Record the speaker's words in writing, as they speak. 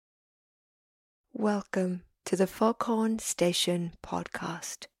Welcome to the Foghorn Station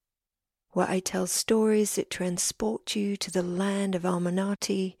Podcast, where I tell stories that transport you to the land of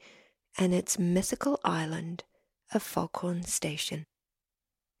Amanatii and its mythical island of Foghorn Station.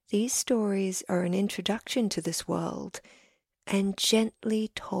 These stories are an introduction to this world and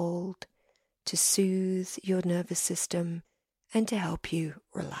gently told to soothe your nervous system and to help you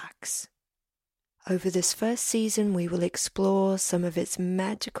relax. Over this first season, we will explore some of its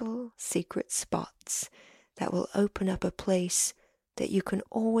magical secret spots that will open up a place that you can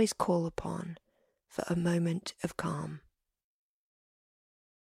always call upon for a moment of calm.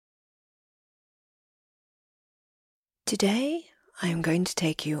 Today, I am going to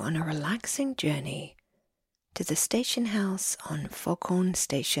take you on a relaxing journey to the station house on Foghorn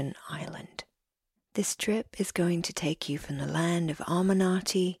Station Island. This trip is going to take you from the land of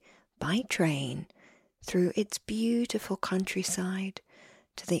Amanatii by train through its beautiful countryside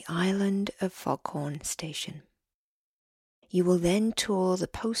to the island of Foghorn Station. You will then tour the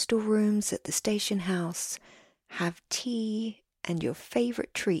postal rooms at the station house, have tea and your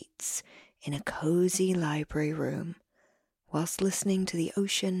favorite treats in a cozy library room, whilst listening to the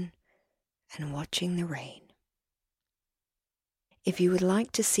ocean and watching the rain. If you would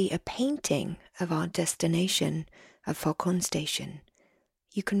like to see a painting of our destination of Foghorn Station,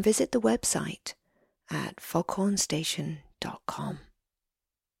 you can visit the website at foghornstation.com.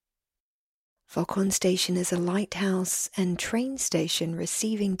 Foghorn Station is a lighthouse and train station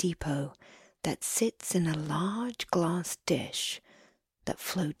receiving depot that sits in a large glass dish that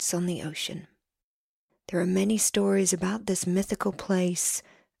floats on the ocean. There are many stories about this mythical place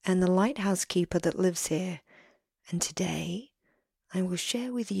and the lighthouse keeper that lives here, and today I will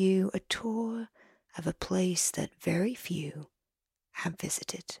share with you a tour of a place that very few have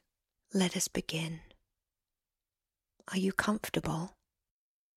visited. Let us begin. Are you comfortable?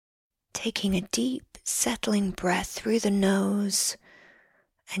 Taking a deep, settling breath through the nose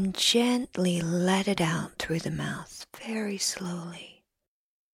and gently let it out through the mouth very slowly.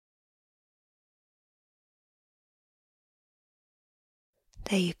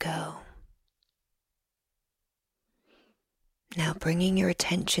 There you go. Now bringing your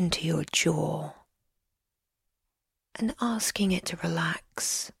attention to your jaw and asking it to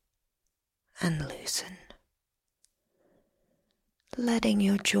relax and loosen. Letting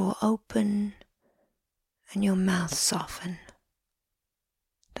your jaw open and your mouth soften.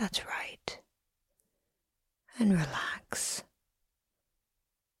 That's right. And relax.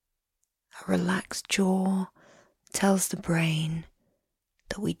 A relaxed jaw tells the brain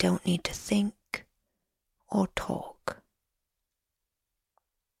that we don't need to think or talk.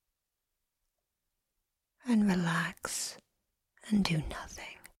 And relax and do nothing.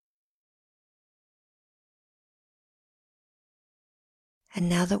 And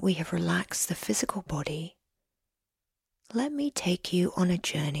now that we have relaxed the physical body, let me take you on a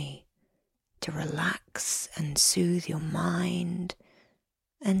journey to relax and soothe your mind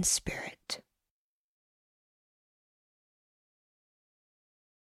and spirit.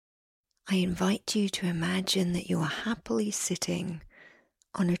 I invite you to imagine that you are happily sitting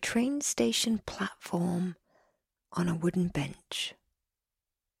on a train station platform on a wooden bench.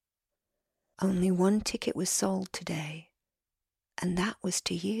 Only one ticket was sold today, and that was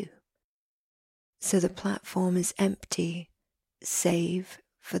to you. So the platform is empty, save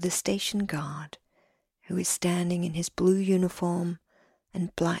for the station guard, who is standing in his blue uniform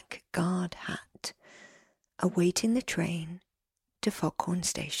and black guard hat, awaiting the train to Foghorn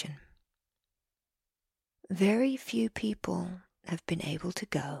Station. Very few people have been able to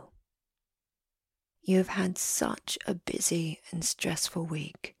go. You have had such a busy and stressful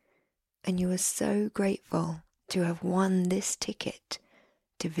week, and you are so grateful to have won this ticket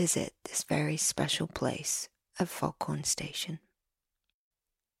to visit this very special place of Foghorn Station.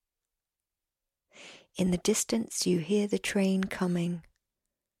 In the distance you hear the train coming.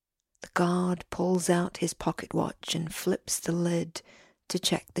 The guard pulls out his pocket watch and flips the lid to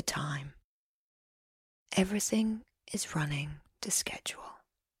check the time. Everything is running to schedule.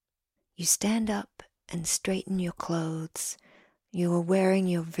 You stand up and straighten your clothes. You are wearing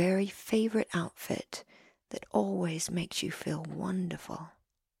your very favorite outfit that always makes you feel wonderful.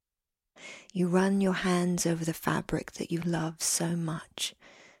 You run your hands over the fabric that you love so much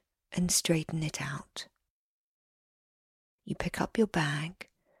and straighten it out. You pick up your bag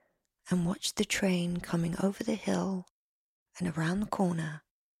and watch the train coming over the hill and around the corner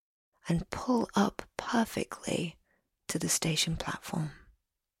and pull up perfectly to the station platform.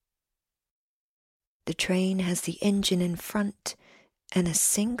 The train has the engine in front and a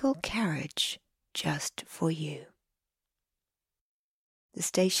single carriage just for you. The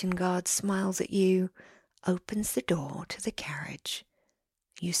station guard smiles at you, opens the door to the carriage.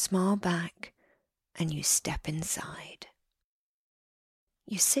 You smile back and you step inside.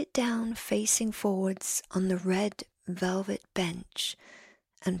 You sit down facing forwards on the red velvet bench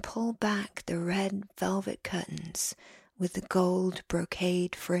and pull back the red velvet curtains with the gold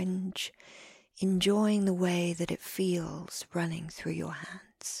brocade fringe, enjoying the way that it feels running through your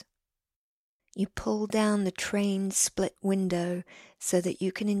hands. You pull down the train split window so that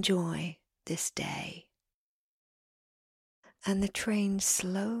you can enjoy this day. And the train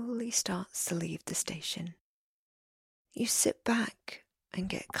slowly starts to leave the station. You sit back and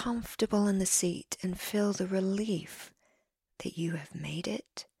get comfortable in the seat and feel the relief that you have made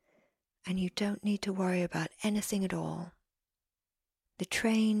it and you don't need to worry about anything at all. The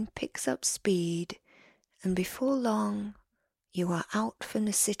train picks up speed, and before long you are out from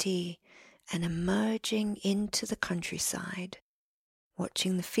the city and emerging into the countryside,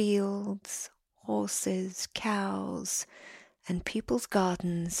 watching the fields, horses, cows, and people's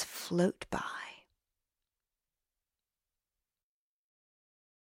gardens float by.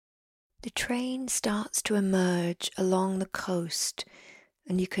 The train starts to emerge along the coast,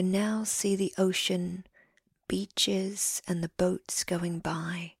 and you can now see the ocean, beaches, and the boats going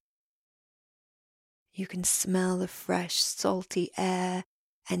by. You can smell the fresh, salty air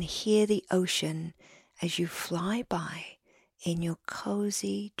and hear the ocean as you fly by in your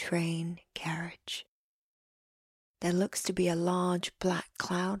cozy train carriage. There looks to be a large black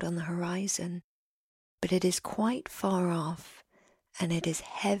cloud on the horizon, but it is quite far off, and it is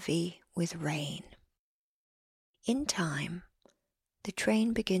heavy with rain. In time, the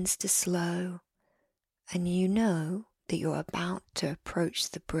train begins to slow, and you know that you're about to approach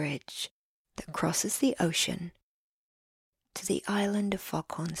the bridge that crosses the ocean to the island of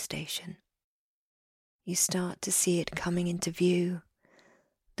Foghorn Station. You start to see it coming into view.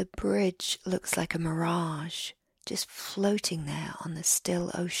 The bridge looks like a mirage, just floating there on the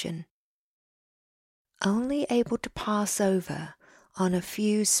still ocean. Only able to pass over on a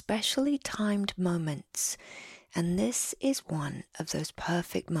few specially timed moments, and this is one of those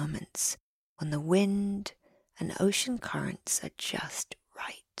perfect moments when the wind and ocean currents are just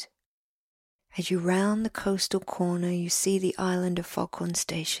right. As you round the coastal corner, you see the island of Foghorn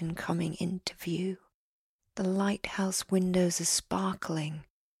Station coming into view. The lighthouse windows are sparkling,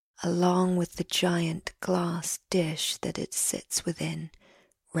 along with the giant glass dish that it sits within,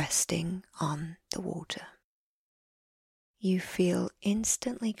 resting on the water. You feel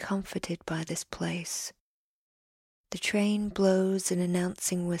instantly comforted by this place. The train blows an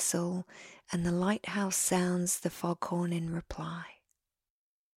announcing whistle, and the lighthouse sounds the foghorn in reply.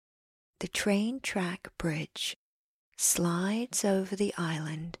 The train track bridge slides over the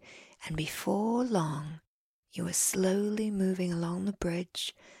island, and before long you are slowly moving along the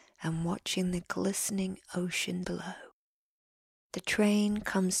bridge and watching the glistening ocean below. The train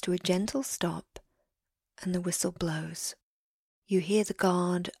comes to a gentle stop, and the whistle blows. You hear the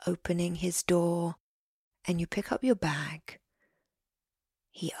guard opening his door, and you pick up your bag.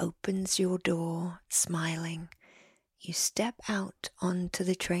 He opens your door, smiling. You step out onto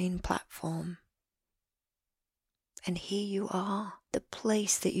the train platform. And here you are, the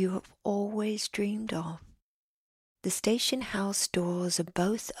place that you have always dreamed of. The station house doors are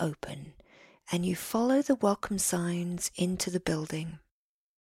both open, and you follow the welcome signs into the building.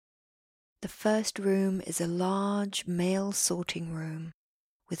 The first room is a large mail sorting room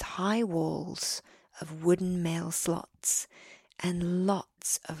with high walls of wooden mail slots and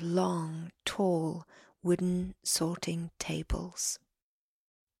lots of long, tall wooden sorting tables.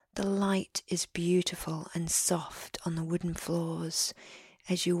 The light is beautiful and soft on the wooden floors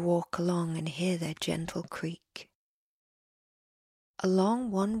as you walk along and hear their gentle creak.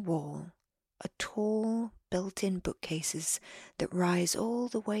 Along one wall are tall built-in bookcases that rise all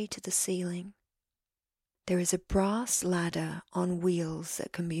the way to the ceiling. There is a brass ladder on wheels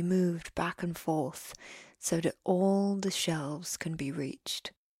that can be moved back and forth so that all the shelves can be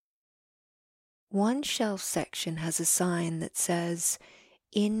reached. One shelf section has a sign that says,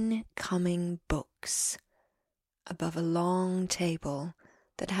 "Incoming Books," above a long table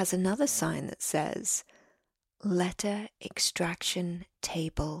that has another sign that says, "Letter Extraction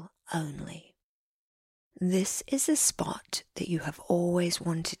Table Only." This is a spot that you have always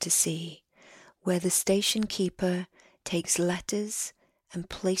wanted to see, where the station keeper takes letters and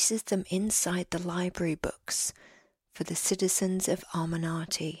places them inside the library books for the citizens of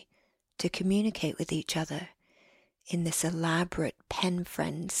Amanatii to communicate with each other in this elaborate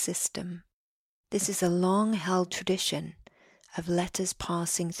pen-friend system. This is a long-held tradition of letters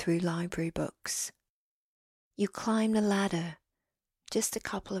passing through library books. You climb the ladder just a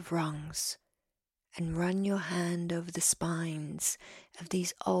couple of rungs and run your hand over the spines of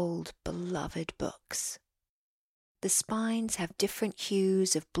these old beloved books. The spines have different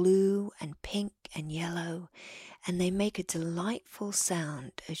hues of blue and pink and yellow, and they make a delightful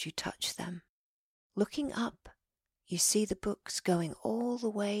sound as you touch them. Looking up, you see the books going all the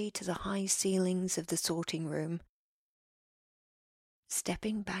way to the high ceilings of the sorting room.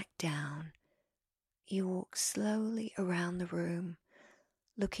 Stepping back down, you walk slowly around the room,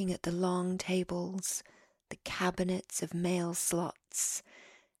 looking at the long tables, the cabinets of mail slots,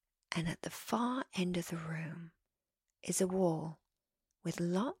 and at the far end of the room is a wall with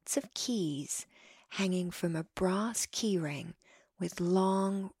lots of keys hanging from a brass keyring with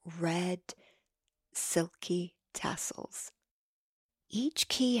long, red, silky tassels. Each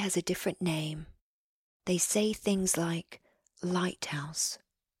key has a different name. They say things like lighthouse,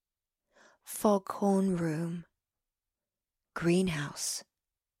 foghorn room, greenhouse,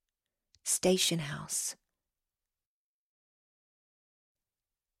 station house.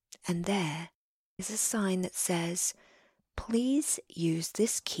 And there is a sign that says, "Please use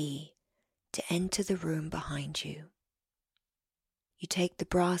this key to enter the room behind you." You take the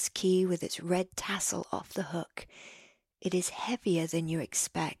brass key with its red tassel off the hook. It is heavier than you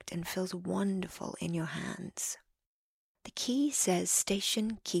expect and feels wonderful in your hands. The key says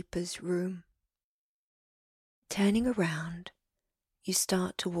Station Keeper's Room. Turning around, you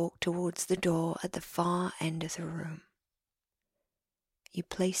start to walk towards the door at the far end of the room. You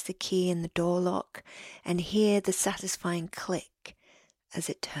place the key in the door lock and hear the satisfying click as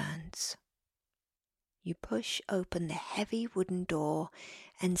it turns. You push open the heavy wooden door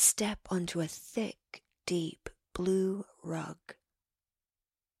and step onto a thick, deep blue rug.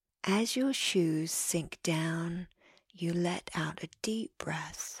 As your shoes sink down, you let out a deep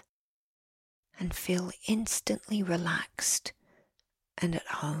breath and feel instantly relaxed and at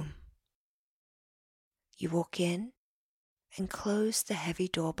home. You walk in and close the heavy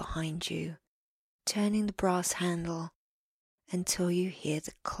door behind you, turning the brass handle until you hear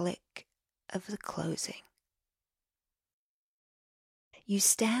the click of the closing. You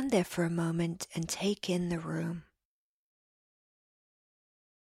stand there for a moment and take in the room.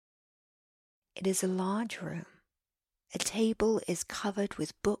 It is a large room. A table is covered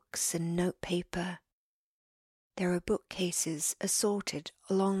with books and notepaper. There are bookcases assorted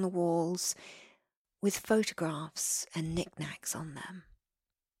along the walls with photographs and knickknacks on them.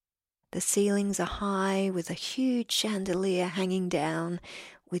 The ceilings are high with a huge chandelier hanging down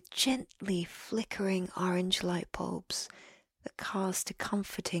with gently flickering orange light bulbs that cast a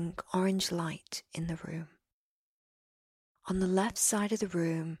comforting orange light in the room. On the left side of the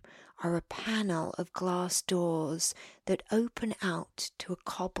room are a panel of glass doors that open out to a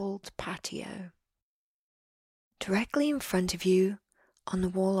cobbled patio. Directly in front of you, on the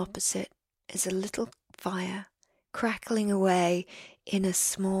wall opposite, is a little fire crackling away in a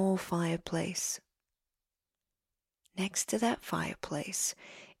small fireplace. Next to that fireplace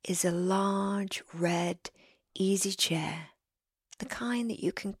is a large red easy chair, the kind that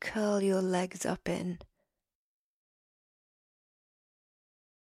you can curl your legs up in.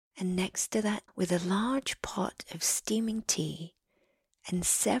 And next to that, with a large pot of steaming tea and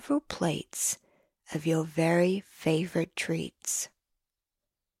several plates of your very favorite treats.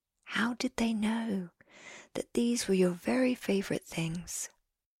 How did they know that these were your very favorite things?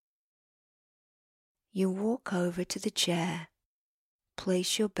 You walk over to the chair,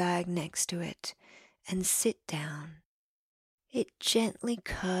 place your bag next to it, and sit down. It gently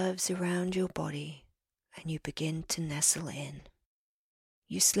curves around your body, and you begin to nestle in.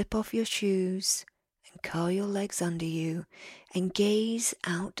 You slip off your shoes and curl your legs under you and gaze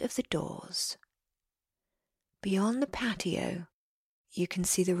out of the doors. Beyond the patio, you can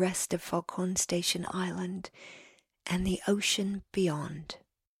see the rest of Foghorn Station Island and the ocean beyond.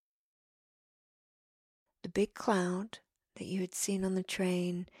 The big cloud that you had seen on the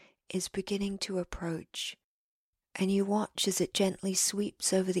train is beginning to approach, and you watch as it gently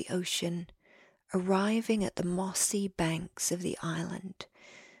sweeps over the ocean, arriving at the mossy banks of the island,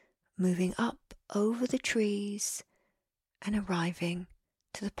 moving up over the trees and arriving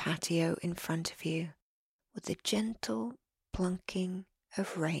to the patio in front of you with the gentle plunking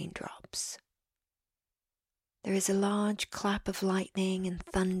of raindrops. There is a large clap of lightning and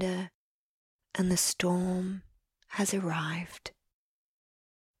thunder, and the storm has arrived.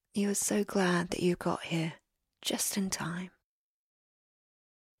 You are so glad that you got here just in time.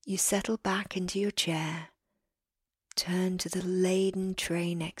 You settle back into your chair, turn to the laden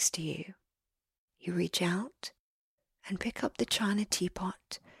tray next to you. You reach out and pick up the china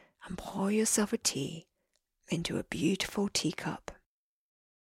teapot and pour yourself a tea into a beautiful teacup.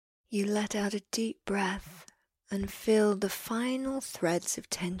 You let out a deep breath and feel the final threads of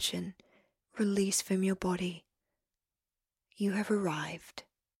tension release from your body. You have arrived.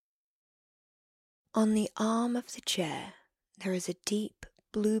 On the arm of the chair, there is a deep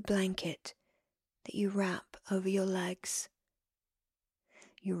blue blanket that you wrap over your legs.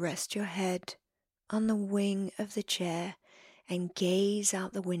 You rest your head on the wing of the chair and gaze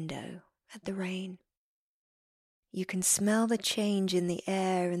out the window at the rain. You can smell the change in the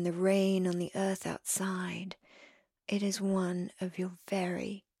air and the rain on the earth outside. It is one of your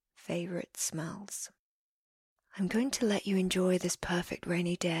very favorite smells. I'm going to let you enjoy this perfect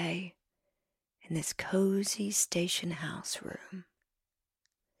rainy day in this cozy station house room.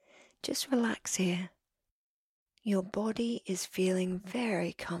 Just relax here. Your body is feeling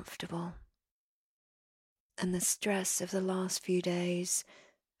very comfortable, and the stress of the last few days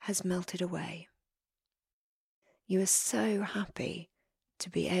has melted away. You are so happy to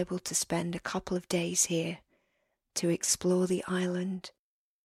be able to spend a couple of days here to explore the island.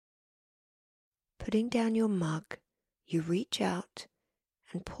 Putting down your mug, you reach out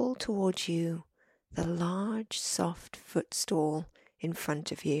and pull towards you the large, soft footstool in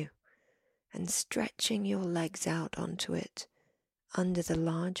front of you, and stretching your legs out onto it under the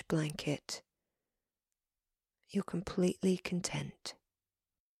large blanket. You're completely content.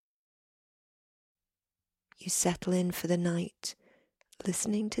 You settle in for the night,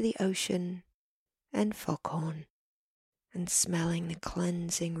 listening to the ocean and foghorn and smelling the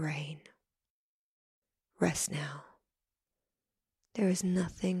cleansing rain. Rest now. There is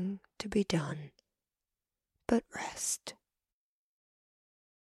nothing to be done but rest.